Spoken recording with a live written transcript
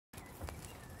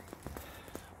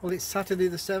Well, it's Saturday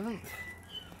the 7th.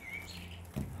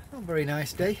 Not a very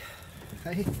nice day.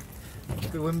 Hey,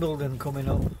 the Wimbledon coming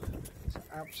up. It's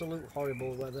absolute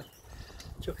horrible weather.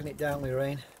 Chucking it down with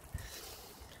rain.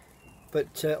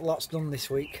 But lots done this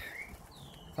week.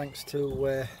 Thanks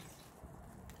to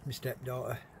my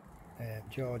stepdaughter,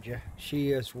 Georgia. She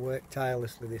has worked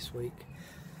tirelessly this week.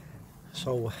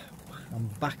 So I'm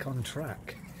back on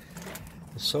track.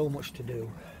 There's so much to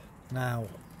do. Now,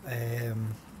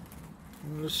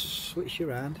 just switch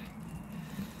you around.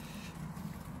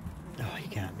 Oh, you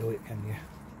can't do it, can you?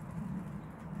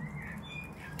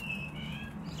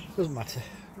 Doesn't matter.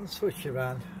 I'll switch you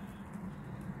around.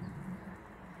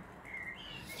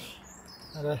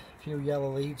 Had a few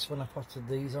yellow leaves when I potted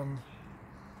these on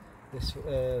this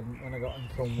when I got them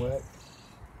from work,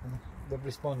 and they've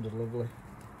responded lovely,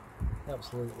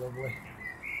 absolutely lovely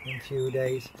in a few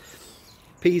days.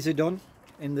 Peas are done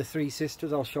in the Three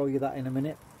Sisters. I'll show you that in a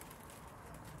minute.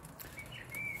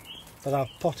 But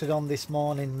I've potted on this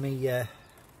morning me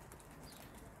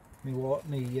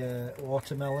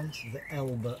watermelons, the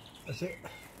Elba, is it?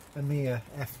 Amir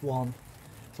F1.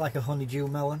 It's like a honeydew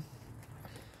melon.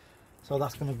 So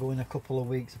that's going to go in a couple of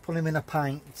weeks. I put them in a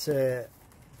pint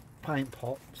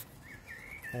pot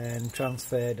and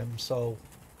transferred them, so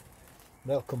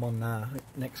they'll come on now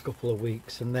next couple of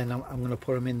weeks, and then I'm going to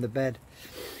put them in the bed.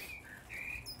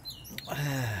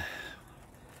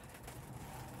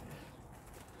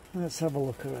 Let's have a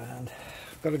look around.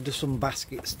 I've got to do some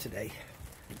baskets today.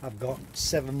 I've got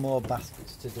 7 more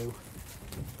baskets to do.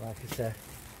 Like I said,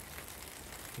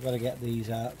 I've got to get these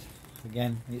out.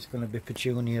 Again, it's going to be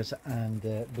petunias and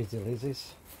busy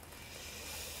lizzies.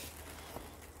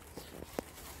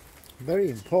 Very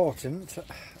important,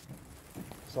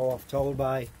 so I've told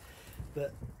by,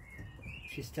 but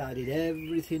she's tidied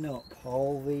everything up,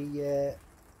 all the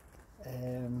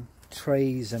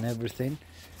trays and everything.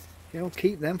 You know,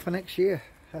 keep them for next year.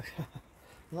 I'm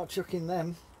not chucking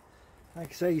them. Like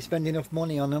I say, you spend enough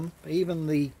money on them, even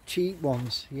the cheap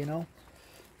ones, you know.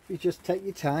 You just take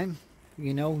your time,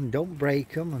 you know, and don't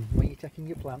break them, and when you're taking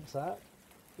your plants out,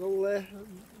 we'll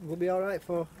be alright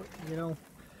for, you know,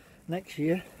 next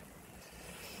year.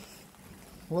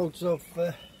 Loads of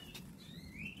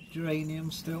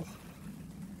geraniums still.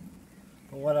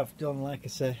 But what I've done, like I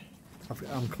say,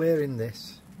 I'm clearing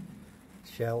this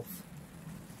shelf,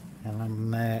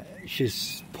 and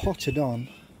she's potted on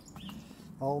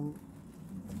all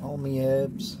my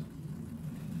herbs,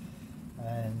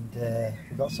 and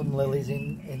we've got some lilies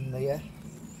in there.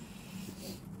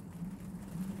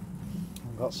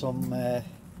 I've got some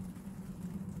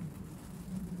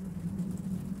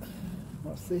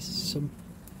what's this? Some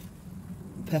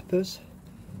peppers,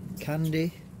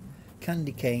 candy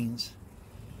canes.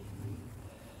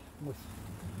 We've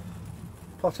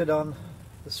potted on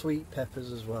the sweet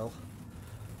peppers as well.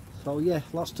 So yeah,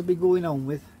 lots to be going on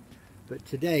with. But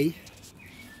today,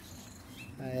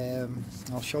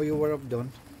 I'll show you what I've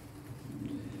done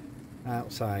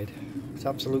outside. It's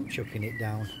absolute chucking it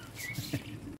down.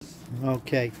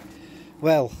 Okay,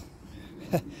 well,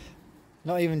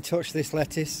 not even touched this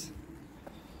lettuce,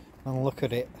 and look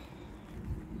at it.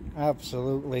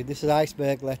 Absolutely, this is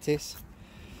iceberg lettuce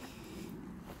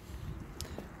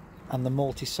and the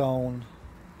multi-sown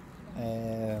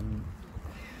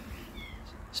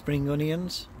spring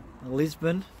onions,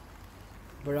 Lisbon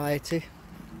variety.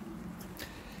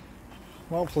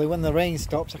 Hopefully when the rain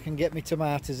stops I can get my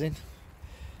tomatoes in.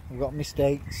 I've got my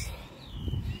steaks,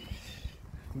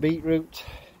 beetroot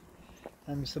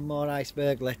and some more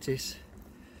iceberg lettuce.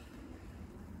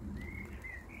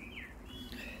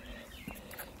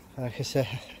 Like I said,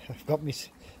 I've got me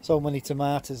so many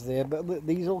tomatoes there, but look,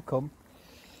 these will come.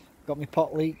 Got my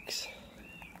pot leeks,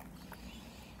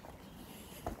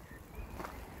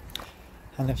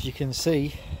 and as you can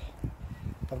see,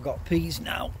 I've got peas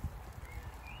now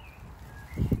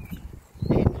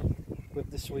in with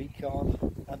the sweet corn.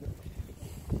 And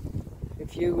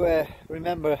if you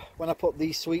remember when I put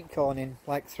these sweet corn in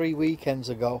like 3 weekends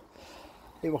ago,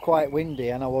 it was quite windy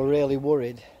and I was really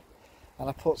worried, and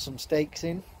I put some stakes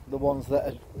in, the ones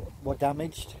that were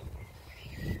damaged,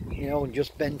 you know, and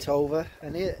just bent over,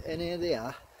 and here they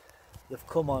are. They've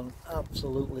come on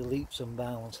absolutely leaps and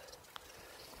bounds.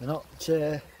 They're not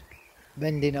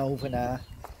bending over now.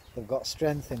 They've got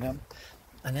strength in them,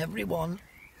 and every one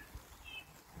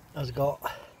has got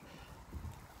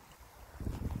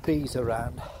peas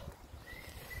around.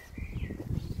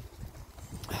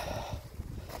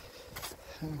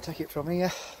 And take it from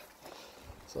here.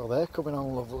 So they're coming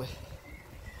on lovely.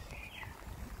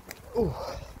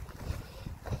 Oh,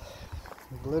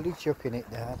 bloody chucking it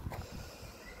down.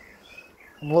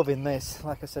 I'm loving this,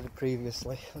 like I said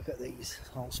previously. Look at these,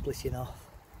 all splitting off.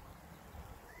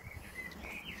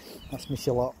 That's my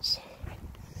shallots.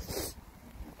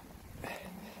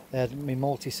 There's my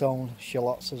multi-sown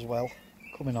shallots as well,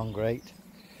 coming on great.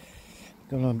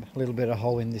 Done a little bit of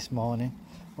hoeing this morning.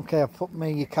 Okay, I've put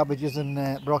my cabbages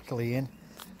and broccoli in,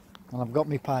 and I've got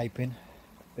my piping.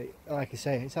 But like I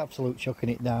say, it's absolute chucking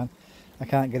it down. I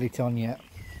can't get it on yet.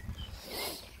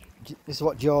 This is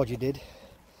what Georgie did.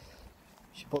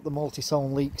 She put the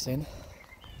multi-sown leeks in,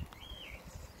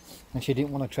 and she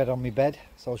didn't want to tread on my bed,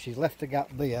 so she's left a gap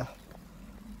there,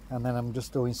 and then I'm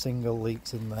just doing single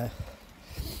leeks in there.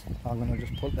 I'm going to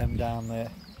just put them down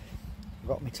there. I've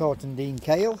got my Tortondine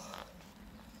kale,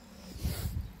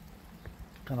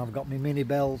 and I've got my mini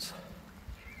bells.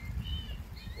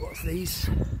 What's these?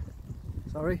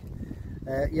 Sorry,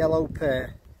 yellow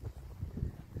pear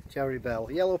cherry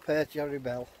bell. Yellow pear cherry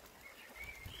bell.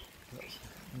 That's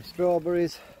my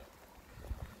strawberries.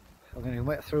 I'm going to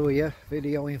wet through here,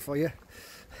 videoing for you.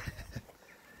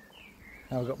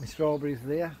 I've got my strawberries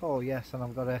there. Oh yes, and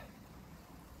I've got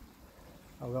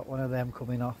one of them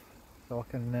coming off, so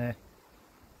I can.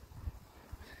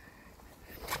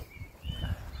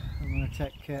 I'm going to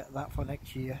take that for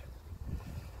next year.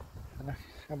 And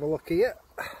have a look here.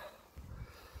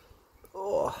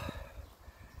 Oh,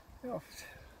 a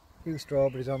few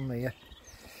strawberries on there.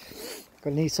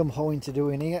 Gonna need some hoeing to do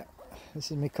in here. This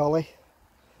is my collie.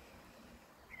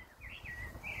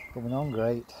 Coming on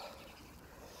great.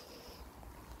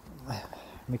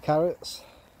 My carrots.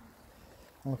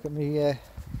 Look at my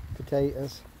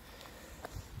potatoes.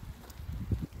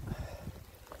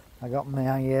 I got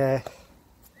my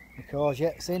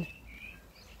courgettes in,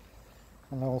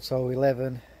 and also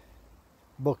 11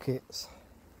 buckets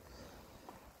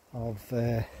of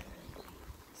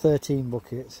 13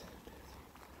 buckets.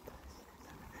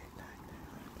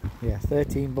 Yeah,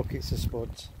 13 buckets of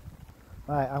spuds.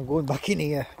 Right, I'm going back in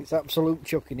here. It's absolute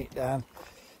chucking it down.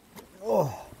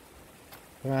 Oh,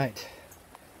 right.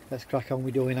 Let's crack on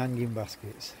with doing hanging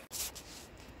baskets.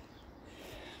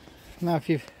 Now, if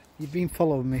you've been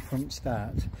following me from the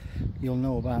start, you'll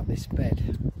know about this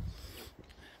bed.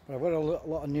 But I've got a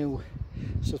lot of new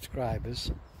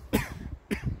subscribers.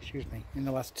 Excuse me, in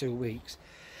the last 2 weeks.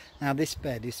 Now, this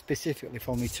bed is specifically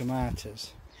for my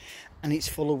tomatoes, and it's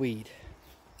full of weed.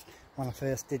 When I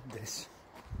first did this,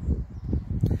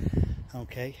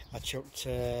 okay, I chucked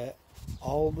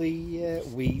all the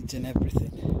weeds and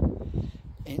everything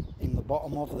in the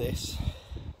bottom of this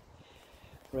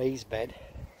raised bed,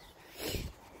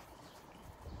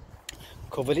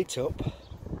 covered it up,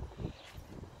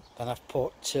 and I've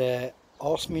put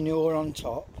horse manure on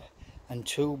top and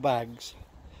 2 bags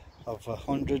of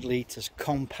 100 litres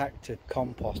compacted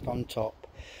compost on top.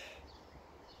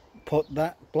 Put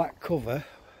that black cover,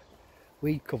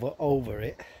 weed cover, over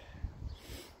it,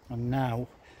 and now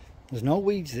there's no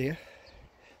weeds there.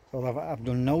 So I've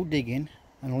done no digging,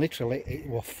 and literally it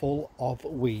was full of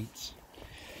weeds.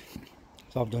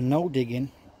 So I've done no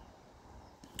digging.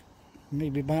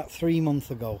 Maybe about 3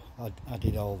 months ago I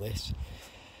did all this.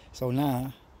 So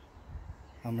now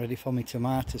I'm ready for my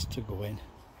tomatoes to go in.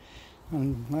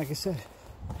 And like I said,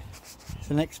 it's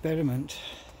an experiment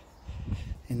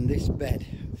in this bed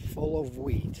full of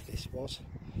weeds. This was,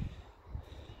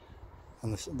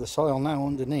 and the soil now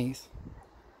underneath,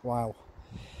 wow.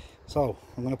 So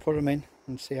I'm going to put them in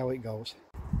and see how it goes.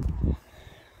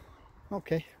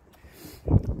 Okay,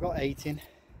 I've got 8 in,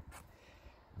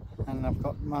 and I've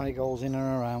got marigolds in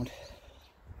and around.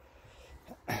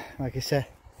 Like I said,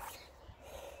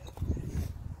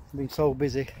 I've been so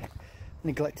busy,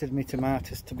 neglected my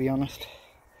tomatoes, to be honest.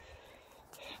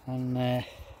 And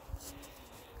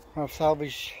I've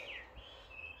salvaged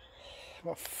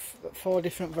about 4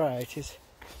 different varieties.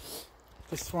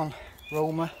 This one,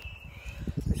 Roma.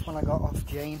 This one I got off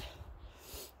Jane.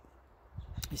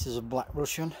 This is a black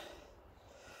Russian.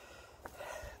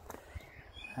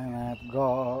 And I've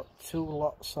got 2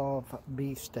 lots of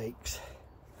beefsteaks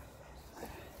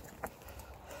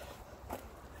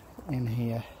in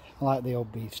here. I like the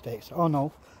old beefsteaks. Oh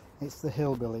no, it's the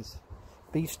hillbillies.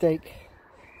 Beefsteak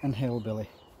and hillbilly.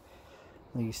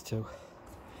 These 2.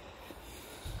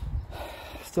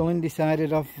 Still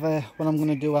undecided of what I'm going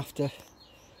to do after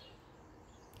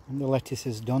the lettuce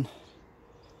is done.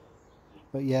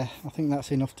 But yeah, I think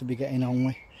that's enough to be getting on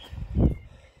with.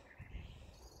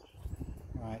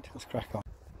 Right, let's crack on.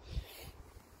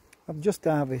 I've just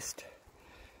harvested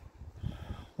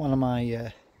one of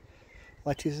my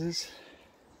lettuces.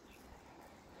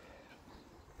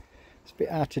 It's a bit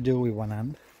hard to do with one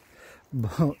hand,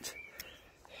 but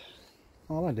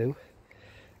all I do,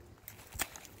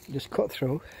 just cut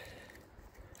through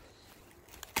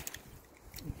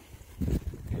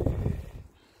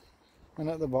and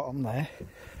at the bottom there,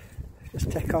 just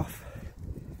take off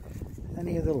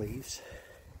any of the leaves.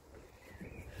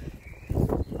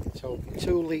 So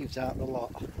 2 leaves out the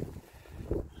lot.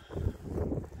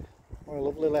 What a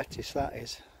lovely lettuce that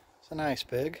is. It's an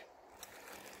iceberg.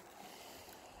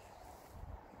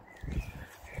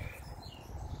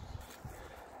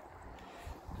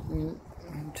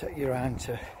 Take you around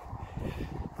to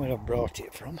where I've brought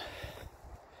it from.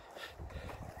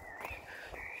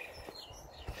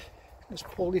 Just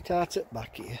pull it out at the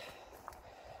back here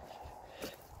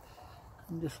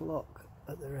and just look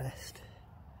at the rest.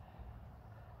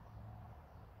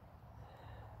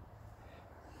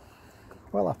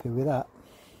 Well happy with that.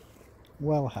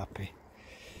 Well happy.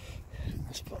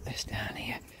 Let's put this down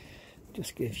here.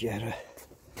 Just gives you a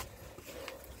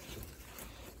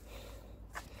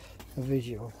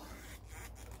visual.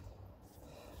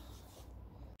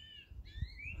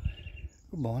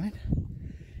 Good morning.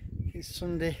 It's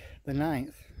Sunday the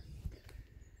 9th.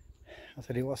 I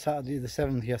said it was Saturday the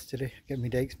 7th yesterday. Get my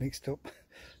dates mixed up.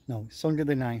 No, it's Sunday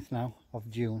the 9th now of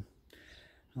June.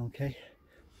 Okay.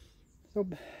 So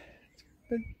it's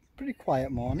been a pretty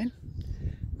quiet morning.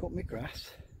 Cut my grass.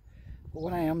 But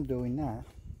what I am doing now,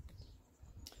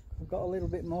 I've got a little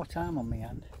bit more time on my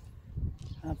hand.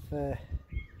 I've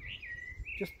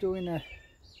just doing a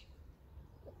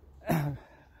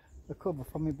cover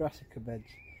for my brassica beds.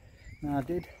 Now I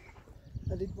did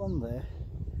one there.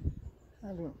 I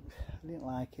didn't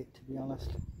like it, to be honest,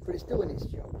 but it's doing its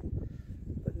job.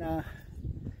 But now,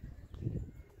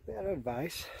 a bit of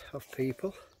advice of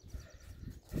people,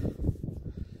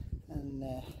 and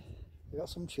we got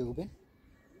some tubing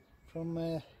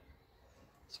from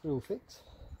Screwfix,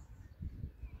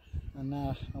 and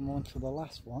now I'm on to the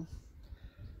last one.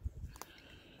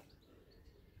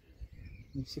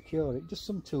 And secure it, just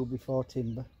some 2x4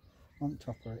 timber on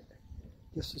top of it,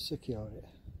 just to secure it.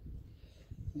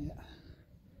 Yeah.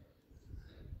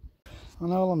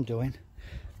 And all I'm doing,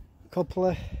 a couple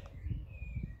of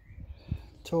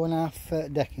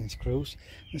 2.5 decking screws.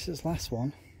 This is the last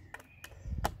one,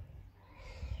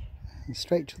 and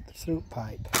straight to the through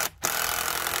pipe.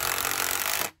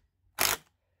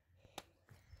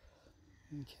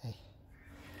 Okay,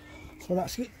 so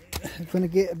that's it. I'm going to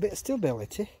get a bit of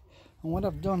stability. And what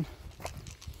I've done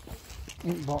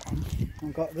in the bottom,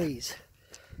 I've got these.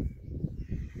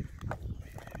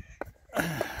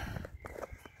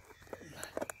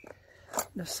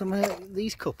 There's some of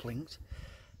these couplings,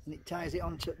 and it ties it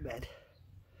onto the bed.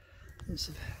 It's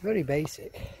very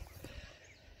basic.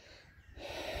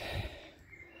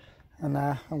 And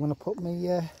I'm going to put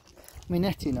my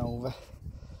netting over.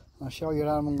 I'll show you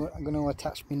how I'm going to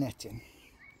attach my netting.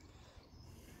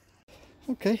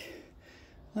 Okay.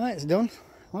 Right, it's done.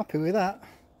 I'm happy with that.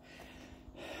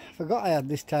 I forgot I had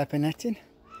this type of netting.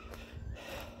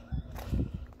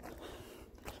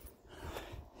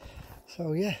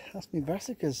 So yeah, that's my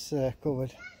brassicas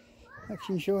covered.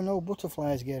 Making sure no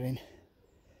butterflies get in.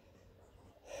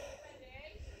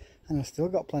 And I've still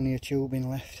got plenty of tubing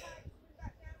left.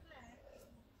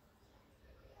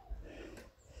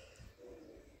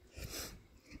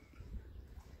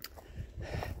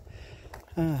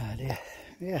 Ah dear,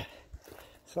 yeah.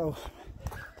 So,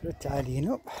 a bit of tidying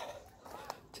up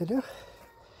to do, a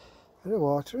bit of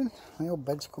watering. My old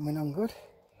bed's coming on good.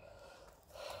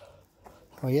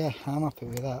 Oh yeah, I'm happy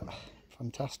with that.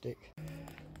 Fantastic.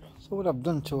 So what I've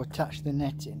done to attach the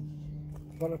netting,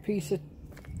 I've got a piece of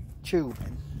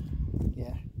tubing,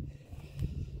 yeah.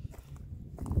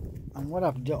 And what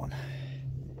I've done,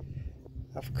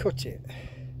 I've cut it.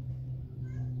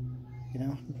 You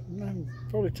know,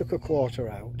 probably took a quarter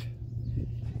out.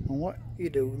 And what you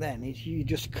do then is you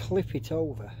just clip it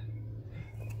over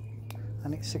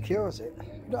and it secures it.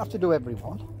 You don't have to do every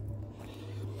one,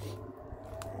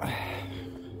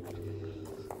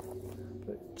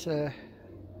 but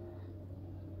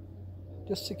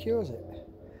just secures it.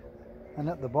 And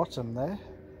at the bottom there,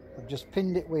 I've just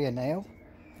pinned it with a nail,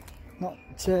 not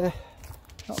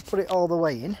put it all the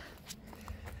way in,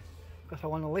 because I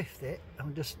want to lift it.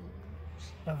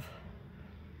 I've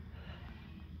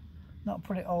not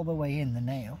put it all the way in the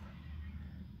nail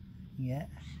yet,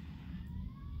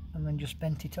 and then just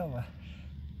bent it over.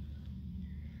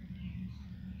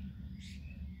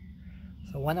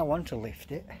 So when I want to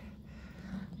lift it,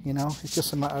 you know, it's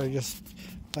just a matter of just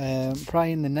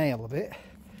prying the nail a bit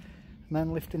and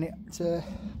then lifting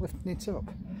it up,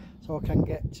 so I can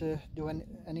get to do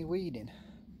any weeding.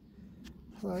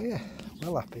 So yeah,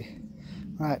 well happy.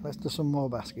 Right, let's do some more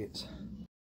baskets.